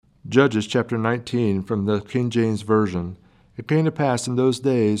Judges chapter 19 from the King James Version. It came to pass in those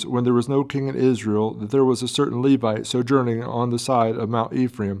days, when there was no king in Israel, that there was a certain Levite sojourning on the side of Mount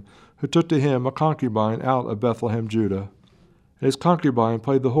Ephraim, who took to him a concubine out of Bethlehem, Judah. And his concubine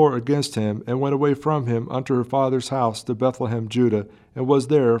played the whore against him, and went away from him unto her father's house to Bethlehem, Judah, and was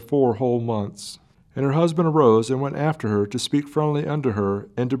there 4 whole months. And her husband arose and went after her to speak friendly unto her,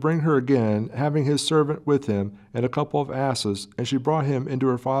 and to bring her again, having his servant with him, and a couple of asses. And she brought him into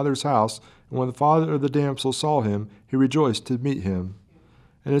her father's house, and when the father of the damsel saw him, he rejoiced to meet him.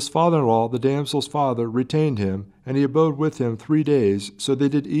 And his father-in-law, the damsel's father, retained him, and he abode with him 3 days, so they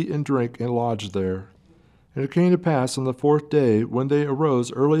did eat and drink and lodge there. And it came to pass on the 4th day, when they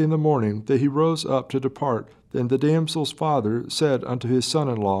arose early in the morning, that he rose up to depart. Then the damsel's father said unto his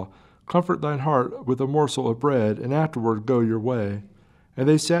son-in-law, Comfort thine heart with a morsel of bread, and afterward go your way. And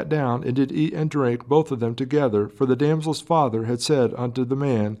they sat down, and did eat and drink, both of them together. For the damsel's father had said unto the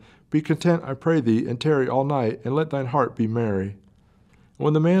man, Be content, I pray thee, and tarry all night, and let thine heart be merry. And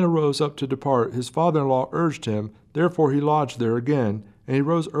when the man arose up to depart, his father-in-law urged him, therefore he lodged there again. And he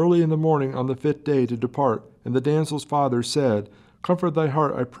rose early in the morning on the 5th day to depart. And the damsel's father said, Comfort thy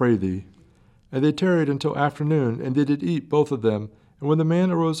heart, I pray thee. And they tarried until afternoon, and they did eat both of them. And when the man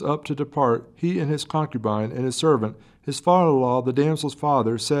arose up to depart, he and his concubine and his servant, his father-in-law, the damsel's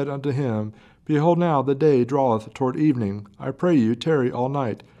father, said unto him, Behold, now the day draweth toward evening. I pray you, tarry all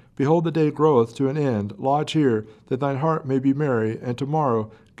night. Behold, the day groweth to an end. Lodge here, that thine heart may be merry, and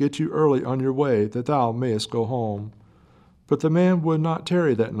tomorrow get you early on your way, that thou mayest go home. But the man would not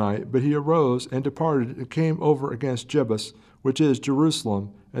tarry that night, but he arose and departed, and came over against Jebus, which is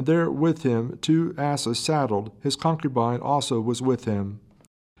Jerusalem, and there with him 2 asses saddled. His concubine also was with him.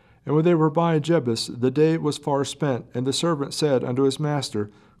 And when they were by Jebus, the day was far spent, and the servant said unto his master,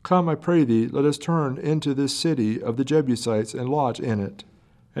 Come, I pray thee, let us turn into this city of the Jebusites, and lodge in it.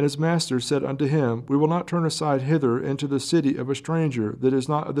 And his master said unto him, We will not turn aside hither into the city of a stranger that is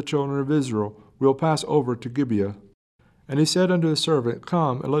not of the children of Israel. We will pass over to Gibeah. And he said unto his servant,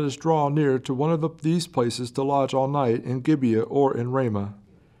 Come, and let us draw near to one of these places to lodge all night, in Gibeah or in Ramah.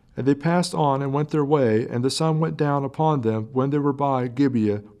 And they passed on and went their way, and the sun went down upon them when they were by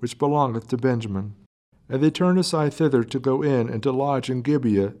Gibeah, which belongeth to Benjamin. And they turned aside thither to go in and to lodge in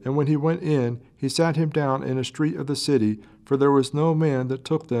Gibeah. And when he went in, he sat him down in a street of the city, for there was no man that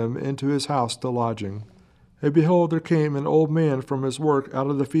took them into his house to lodging. And behold, there came an old man from his work out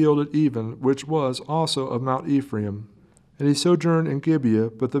of the field at even, which was also of Mount Ephraim. And he sojourned in Gibeah,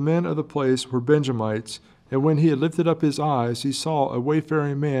 but the men of the place were Benjamites. And when he had lifted up his eyes, he saw a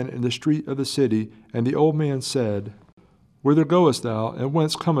wayfaring man in the street of the city. And the old man said, Whither goest thou, and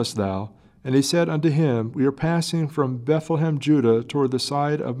whence comest thou? And he said unto him, We are passing from Bethlehem, Judah, toward the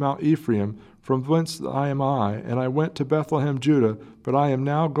side of Mount Ephraim, from whence am I. And I went to Bethlehem, Judah, but I am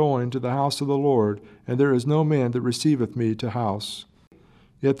now going to the house of the Lord, and there is no man that receiveth me to house.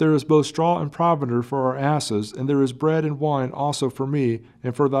 Yet there is both straw and provender for our asses, and there is bread and wine also for me,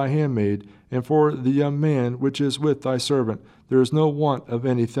 and for thy handmaid, and for the young man which is with thy servant. There is no want of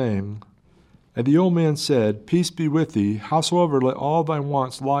anything. And the old man said, Peace be with thee. Howsoever, let all thy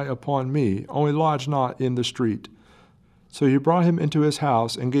wants lie upon me, only lodge not in the street. So he brought him into his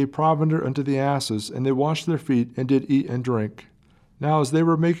house, and gave provender unto the asses, and they washed their feet, and did eat and drink. Now as they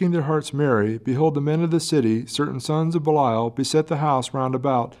were making their hearts merry, behold, the men of the city, certain sons of Belial, beset the house round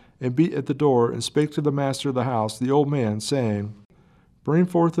about, and beat at the door, and spake to the master of the house, the old man, saying, Bring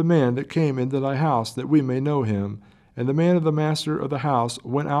forth the man that came into thy house, that we may know him. And the man of the master of the house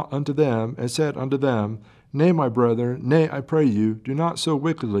went out unto them, and said unto them, Nay, my brethren, nay, I pray you, do not so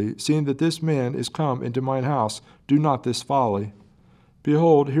wickedly, seeing that this man is come into mine house, do not this folly.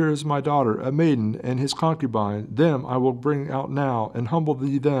 Behold, here is my daughter, a maiden, and his concubine. Them I will bring out now, and humble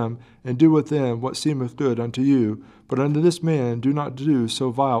thee them, and do with them what seemeth good unto you. But unto this man do not do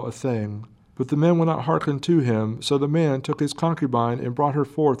so vile a thing. But the men would not hearken to him. So the man took his concubine, and brought her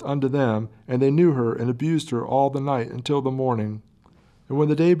forth unto them, and they knew her, and abused her all the night until the morning. And when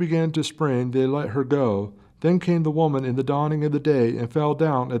the day began to spring, they let her go. Then came the woman in the dawning of the day, and fell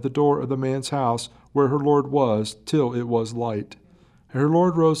down at the door of the man's house, where her lord was, till it was light. And her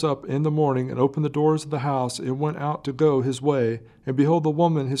lord rose up in the morning, and opened the doors of the house, and went out to go his way. And behold, the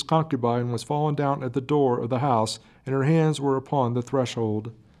woman his concubine was fallen down at the door of the house, and her hands were upon the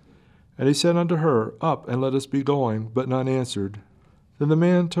threshold. And he said unto her, Up, and let us be going. But none answered. Then the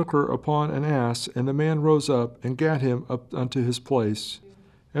man took her upon an ass, and the man rose up, and gat him up unto his place.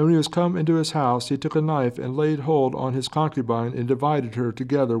 And when he was come into his house, he took a knife, and laid hold on his concubine, and divided her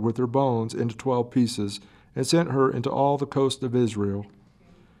together with her bones into 12 pieces, and sent her into all the coast of Israel.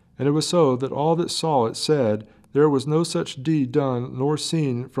 And it was so that all that saw it said, There was no such deed done nor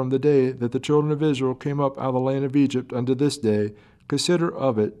seen from the day that the children of Israel came up out of the land of Egypt unto this day. Consider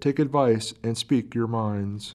of it, take advice, and speak your minds.